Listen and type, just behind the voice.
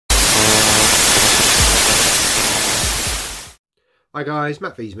Hi guys,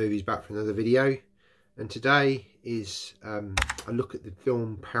 Matt V's Movies back for another video, and today is a look at the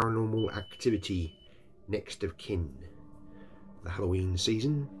film Paranormal Activity, Next of Kin, the Halloween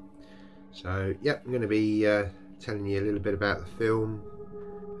season. So yep, I'm going to be telling you a little bit about the film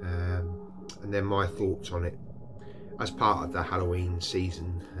and then my thoughts on it as part of the Halloween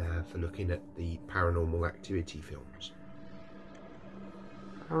season for looking at the Paranormal Activity films.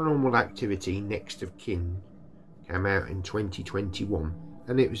 Paranormal Activity, Next of Kin came out in 2021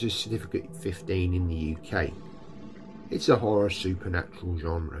 and it was a certificate 15 in the UK. It's a horror supernatural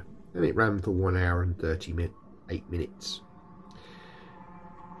genre and it ran for 1 hour and 38 minutes.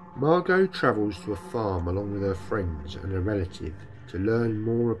 Margot travels to a farm along with her friends and a relative to learn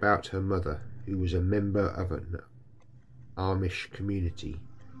more about her mother, who was a member of an Amish community,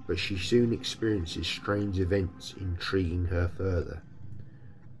 but she soon experiences strange events intriguing her further.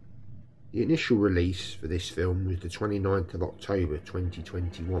 The initial release for this film was the 29th of October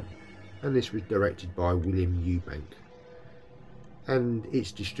 2021, and this was directed by William Eubank, and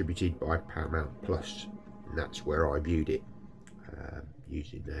it's distributed by Paramount Plus, and that's where I viewed it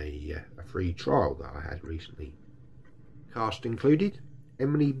using a free trial that I had recently. Cast included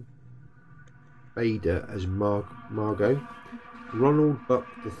Emily Bader as Margot, Ronald Buck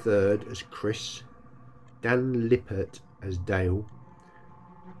III as Chris, Dan Lippert as Dale,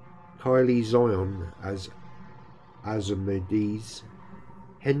 Kylie Zion as Azimudes,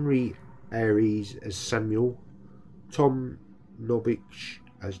 Henry Aries as Samuel, Tom Novich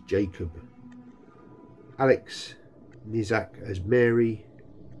as Jacob, Alex Nizak as Mary,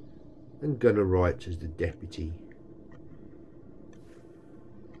 and Gunnar Wright as the deputy.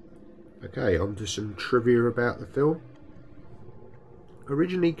 Okay, on to some trivia about the film.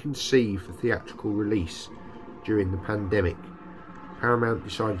 Originally conceived for theatrical release during the pandemic, Paramount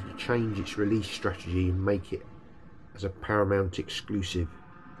decided to change its release strategy and make it as a Paramount exclusive,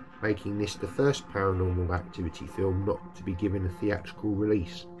 making this the first Paranormal Activity film not to be given a theatrical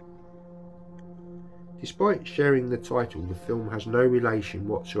release. Despite sharing the title, the film has no relation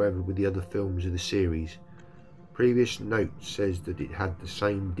whatsoever with the other films of the series. Previous note says that it had the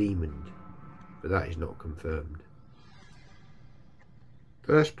same demon, but that is not confirmed.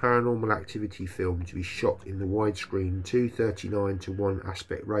 First Paranormal Activity film to be shot in the widescreen 2:39:1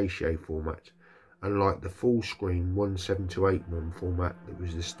 aspect ratio format, unlike the full screen 1:7:8 format that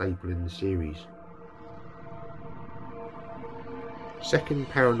was the staple in the series. Second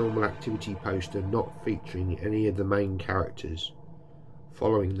Paranormal Activity poster not featuring any of the main characters,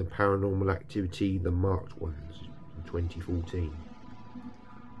 following the Paranormal Activity The Marked Ones in 2014.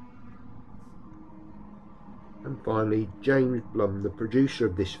 And finally, James Blum, the producer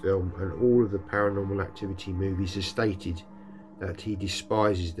of this film and all of the Paranormal Activity movies, has stated that he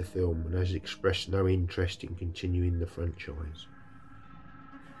despises the film and has expressed no interest in continuing the franchise.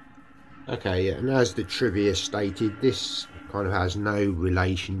 Okay, and as the trivia stated, this kind of has no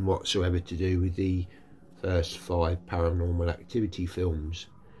relation whatsoever to do with the first 5 Paranormal Activity films.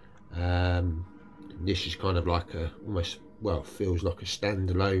 This is kind of like almost, well, feels like a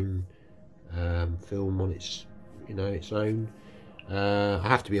standalone film on its own. I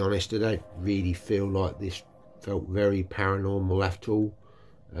have to be honest, I don't really feel like this felt very paranormal at all.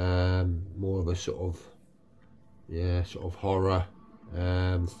 More of a sort of horror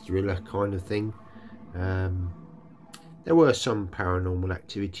thriller kind of thing. There were some Paranormal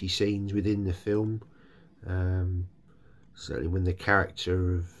Activity scenes within the film, certainly when the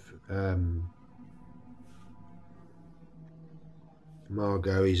character of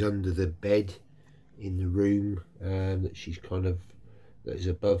Margot is under the bed in the room that is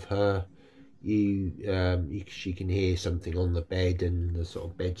above her. She can hear something on the bed, and the sort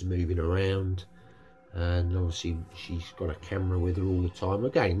of bed's moving around, and obviously she's got a camera with her all the time.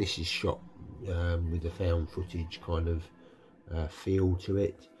 Again, this is shot with a found footage kind of feel to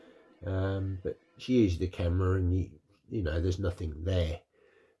it, but she uses the camera, and you know there's nothing there.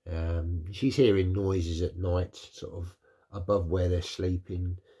 She's hearing noises at night, sort of above where they're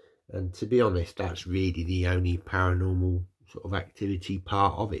sleeping, and to be honest, that's really the only paranormal sort of activity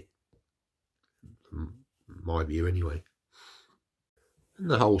part of it, from my view anyway. And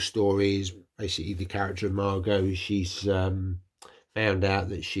the whole story is basically the character of Margot. She's found out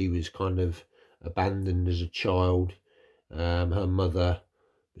that she was kind of abandoned as a child. Her mother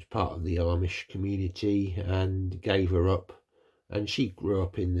was part of the Amish community and gave her up, and she grew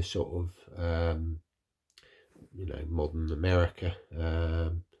up in the sort of modern America,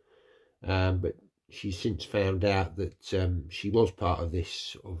 but she's since found out that she was part of this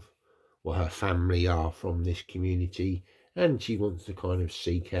sort of, well, her family are from this community, and she wants to kind of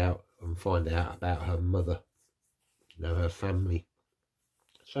seek out and find out about her mother, her family.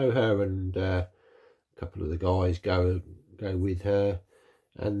 So her and a couple of the guys go with her,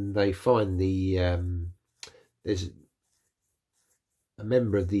 and they find there's a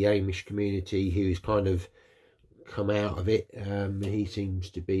member of the Amish community who's kind of come out of it. He seems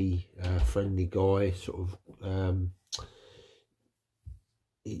to be a friendly guy, sort of.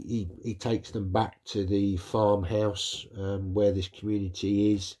 He takes them back to the farmhouse where this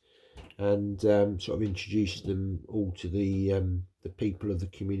community is, and sort of introduces them all to the people of the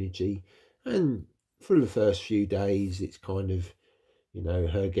community. And for the first few days, it's kind of, you know,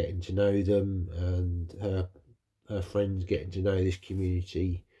 her getting to know them, and her friends getting to know this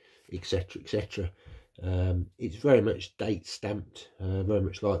community, etc., etc. It's very much date stamped, very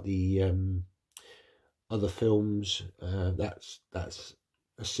much like the other films. That's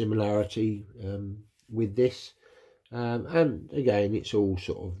a similarity with this. And again, it's all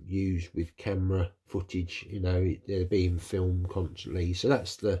sort of used with camera footage, you know, they're being filmed constantly. So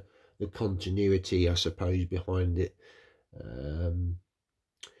that's the continuity, I suppose, behind it. And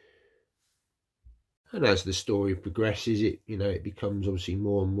as the story progresses, it becomes obviously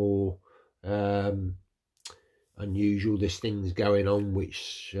more and more unusual. There's things going on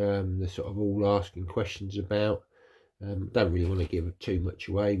which they're sort of all asking questions about. Don't really want to give too much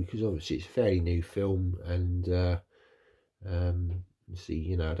away, because obviously it's a fairly new film, and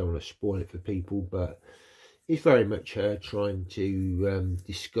see, I don't want to spoil it for people, but it's very much her trying to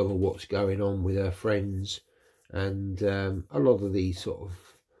discover what's going on with her friends, and a lot of these sort of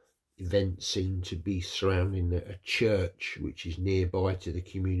events seem to be surrounding a church which is nearby to the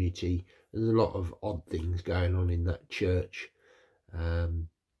community. There's a lot of odd things going on in that church,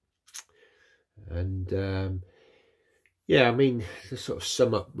 yeah, I mean, to sort of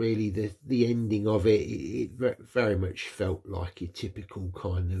sum up really the ending of it, it very much felt like a typical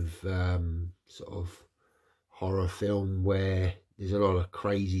kind of sort of horror film where there's a lot of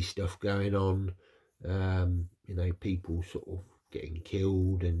crazy stuff going on, people sort of getting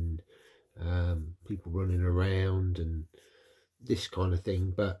killed, and people running around and this kind of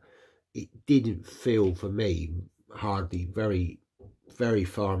thing. But it didn't feel, for me, hardly very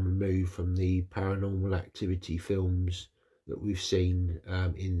far removed from the Paranormal Activity films that we've seen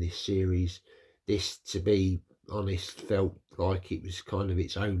in this series. This, to be honest, felt like it was kind of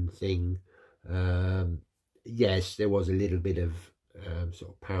its own thing. Yes, there was a little bit of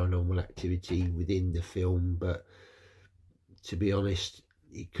sort of Paranormal Activity within the film, but to be honest,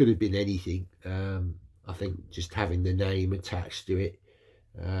 it could have been anything. I think just having the name attached to it,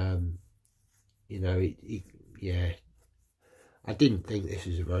 yeah, I didn't think this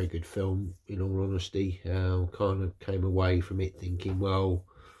was a very good film, in all honesty. Kind of came away from it thinking, well,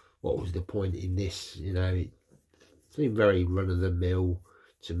 what was the point in this? It seemed very run-of-the-mill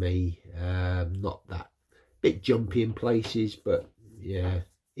to me. Not that bit jumpy in places, but yeah,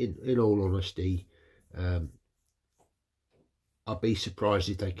 in all honesty, I'd be surprised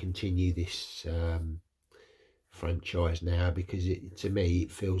if they continue this franchise now, because to me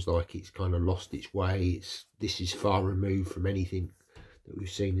it feels like it's kind of lost its way. This is far removed from anything that we've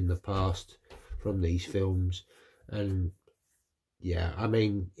seen in the past from these films. And yeah, I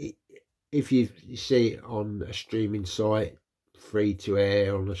mean, if you see it on a streaming site, free to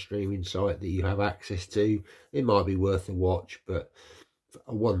air on a streaming site that you have access to, it might be worth a watch, but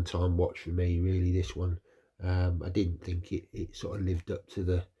a one-time watch for me, really, this one. I didn't think it sort of lived up to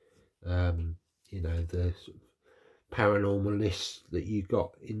the the sort of paranormalness that you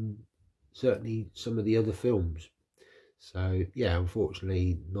got in certainly some of the other films. So yeah,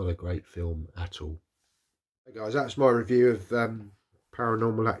 unfortunately, not a great film at all. Hey guys, that's my review of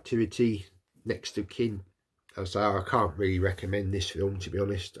Paranormal Activity, Next of Kin. So I can't really recommend this film, to be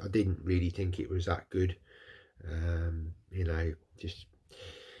honest. I didn't really think it was that good. Just,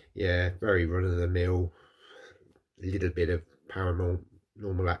 yeah, very run-of-the-mill. A little bit of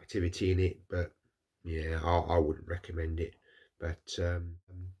Paranormal Activity in it, but yeah, I wouldn't recommend it. But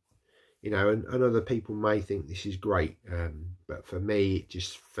and other people may think this is great, but for me it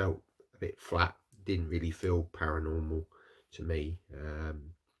just felt a bit flat. Didn't really feel paranormal to me,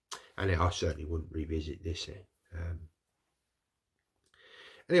 and I certainly wouldn't revisit this.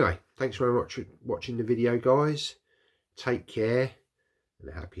 Anyway, thanks very much for watching the video, guys. Take care,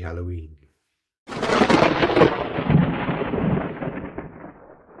 and happy Halloween.